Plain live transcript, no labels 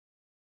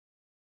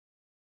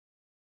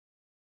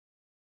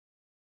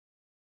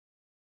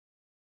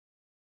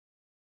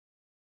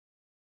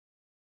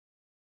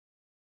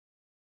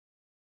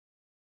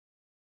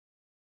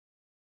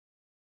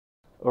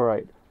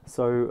Alright,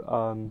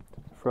 so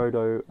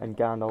Frodo and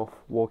Gandalf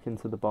walk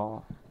into the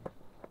bar,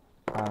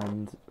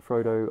 and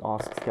Frodo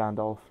asks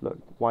Gandalf, look,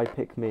 why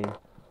pick me?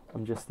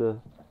 I'm just a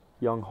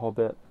young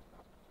hobbit,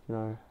 you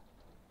know,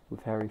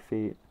 with hairy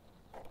feet.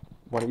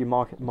 Why don't you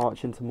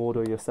march into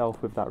Mordor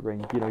yourself with that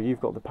ring? You know, you've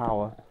got the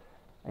power.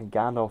 And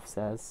Gandalf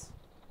says,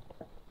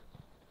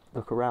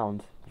 look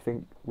around. You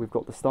think we've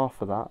got the staff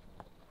for that?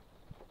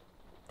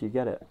 Do you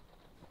get it?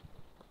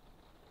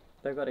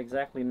 They've got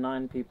exactly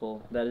 9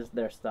 people. That is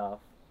their staff.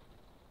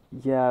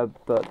 Yeah,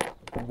 but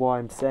what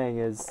I'm saying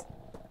is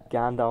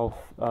Gandalf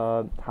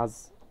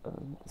has...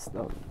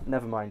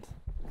 never mind.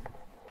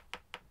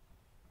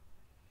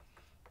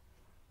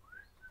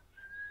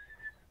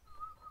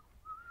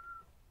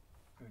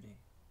 Rudy,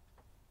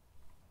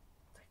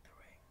 take the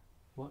ring.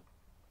 What?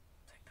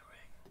 Take the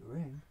ring. The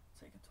ring?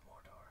 Take it to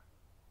Mordor.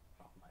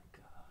 Oh my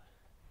god.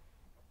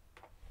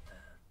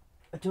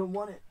 I don't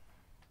want it.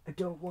 I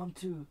don't want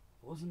to.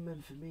 It wasn't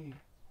meant for me.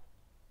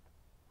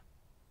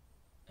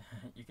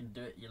 You can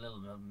do it, you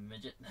little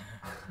midget.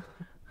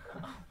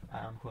 I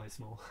am quite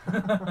small.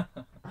 Oh,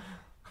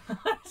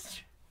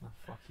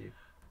 fuck you.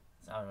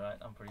 It's alright,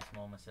 I'm pretty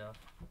small myself.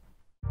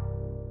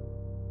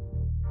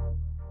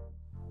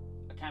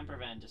 A camper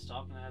van just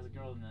stopped and it has a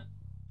girl in it.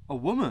 A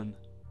woman?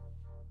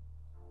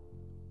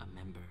 A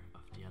member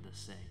of the other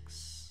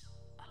sex.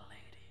 A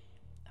lady.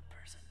 A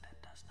person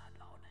that does not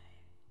own a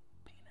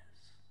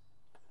penis.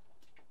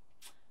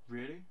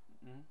 Really?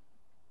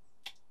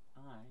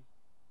 I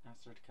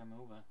asked her to come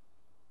over.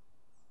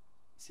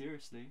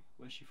 Seriously?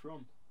 Where's she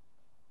from?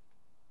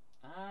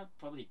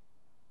 Probably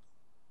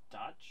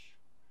Dutch.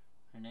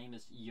 Her name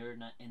is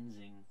Jurna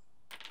Enzing.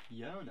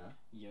 Yona?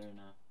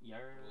 Jurna.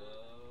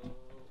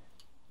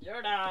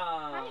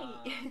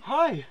 Hi.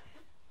 Hi!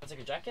 I'll take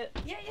your jacket.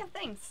 Yeah,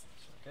 thanks.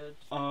 Good.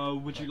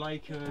 Would you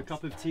like a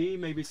cup of tea?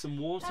 Maybe some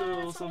water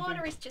or Some something?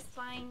 water is just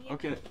fine. Yeah.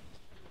 Okay.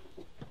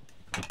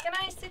 Can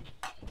I sit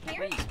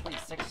here?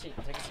 Please, take a seat.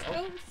 Take a seat.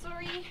 Oh,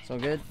 sorry. So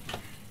good.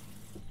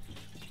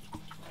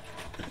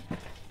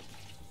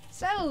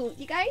 So,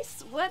 you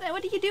guys, what are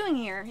you doing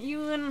here?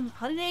 You on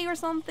holiday or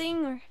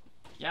something? Or?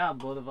 Yeah,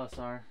 both of us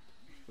are.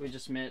 We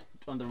just met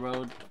on the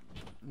road.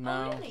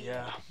 Oh, really?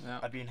 Yeah. Yeah.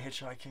 I've been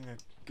hitchhiking a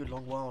good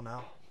long while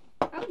now.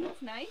 Oh,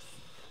 that's nice.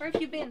 Where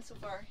have you been so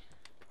far?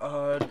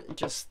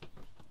 Just,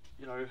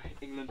 you know,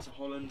 England to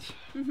Holland.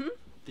 Mm-hmm.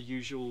 The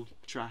usual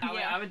track.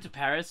 I went to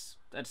Paris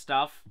and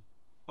stuff.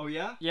 Oh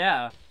yeah?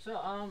 Yeah.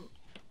 So,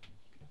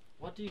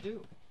 what do you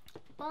do?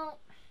 Well,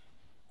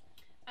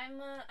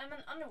 I'm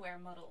an underwear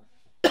model.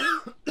 I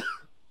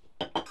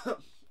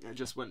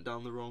just went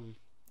down the wrong...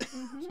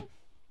 Mm-hmm.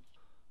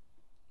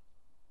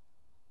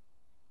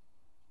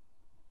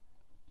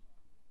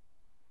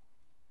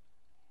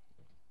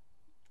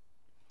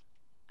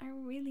 I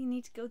really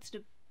need to go to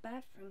the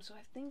bathroom, so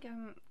I think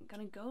I'm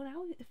gonna go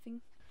now. I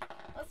think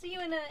I'll see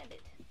you in a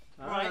bit.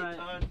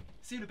 Alright,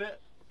 see you in a bit.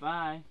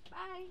 Bye.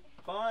 Bye.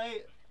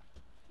 Bye.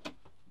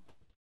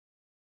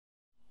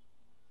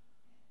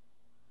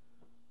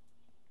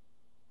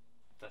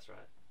 That's right.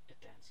 It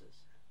dances.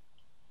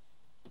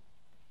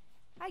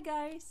 Hi,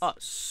 guys.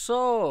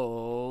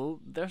 So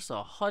there's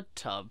a hot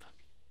tub.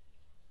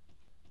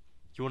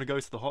 You want to go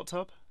to the hot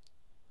tub?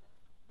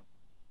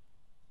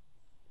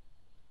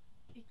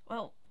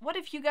 Well, what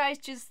if you guys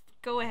just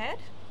go ahead?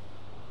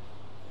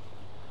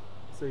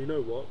 So you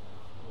know what?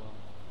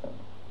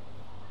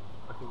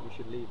 I think we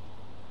should leave.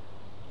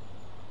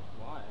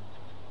 Why?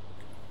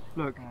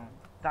 Look,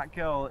 that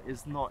girl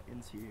is not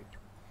into you.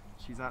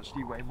 She's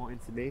actually way more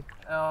into me.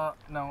 No,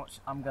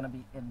 I'm gonna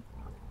be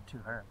into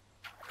her.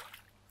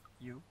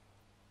 You?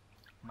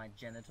 My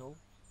genital?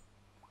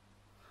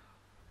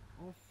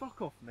 Oh,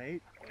 fuck off,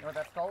 mate. You know what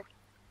that's called?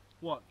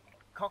 What?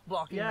 Cock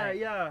blocking, Yeah, mate.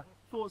 yeah.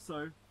 Thought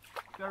so.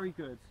 Very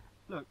good.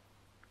 Look,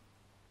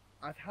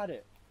 I've had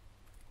it.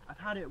 I've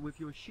had it with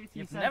your shitty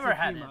You've sense never of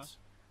had humour.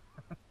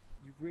 it.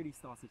 You've really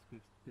started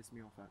to piss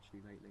me off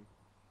actually lately.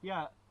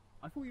 Yeah,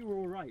 I thought you were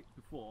alright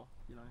before,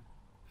 you know,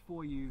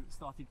 before you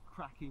started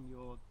cracking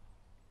your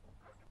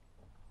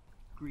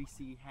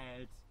greasy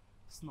head,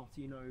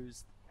 snotty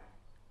nosed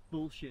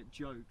bullshit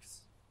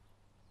jokes.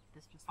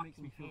 This Just makes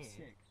me feel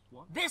sick.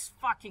 What? This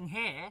fucking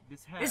hair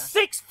This hair? is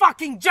 6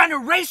 fucking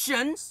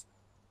generations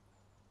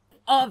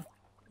of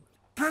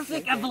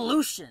perfect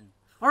evolution.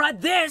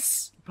 Alright,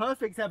 this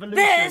Perfect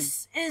evolution.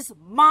 This is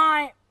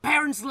my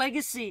parents'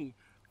 legacy.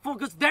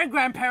 Because their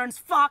grandparents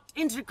fucked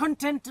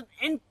incontinentally.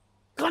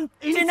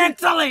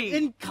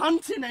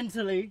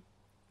 Incontinentally?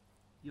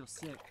 You're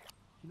sick.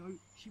 You know,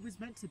 she was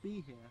meant to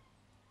be here.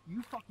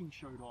 You fucking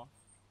showed off.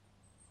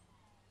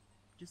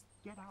 Just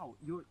get out.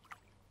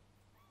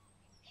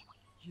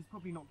 She's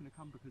probably not gonna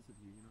come because of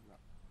you, you know that.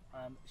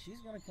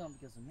 She's gonna come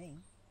because of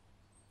me.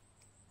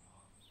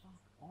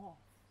 Fuck off.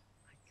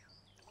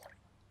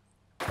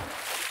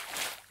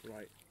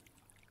 Right.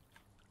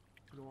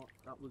 You know what?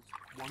 That was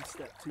one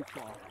step too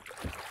far.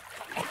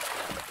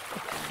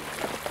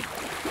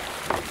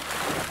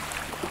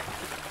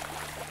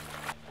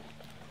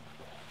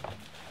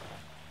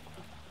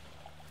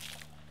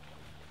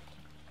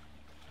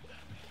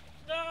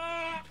 No!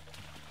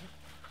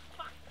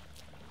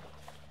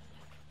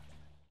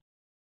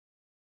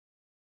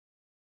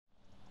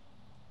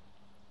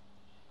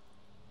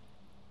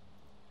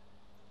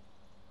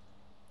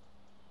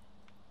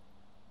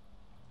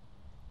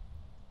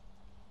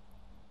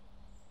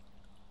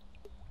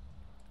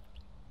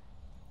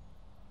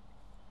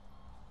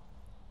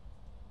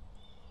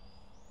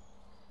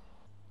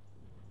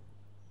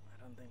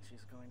 think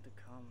she's going to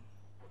come.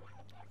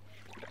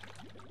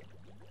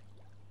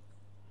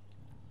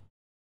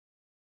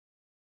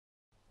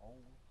 Oh,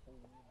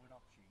 and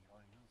up she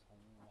rises,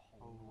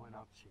 ho, and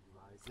up she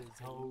rises,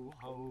 ho,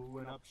 ho,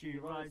 and up she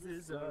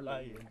rises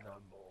early in the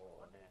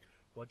morning.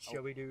 What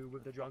shall we do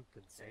with the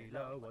drunken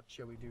sailor? What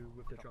shall we do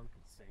with the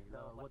drunken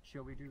sailor? What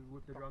shall we do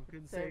with the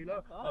drunken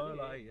sailor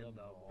early in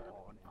the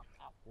morning?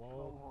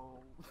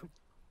 Whoa.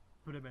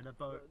 Put him in a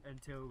boat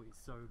until he's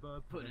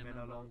sober. Put him in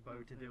a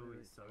longboat until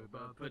he's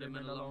sober. Put him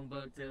in a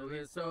longboat till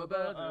he's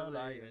sober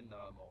early in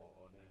the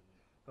morning.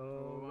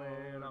 Oh,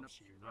 and up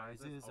she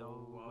rises,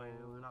 oh,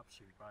 and up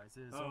she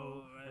rises,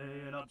 oh,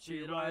 and up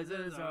she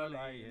rises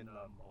early in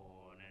the morning.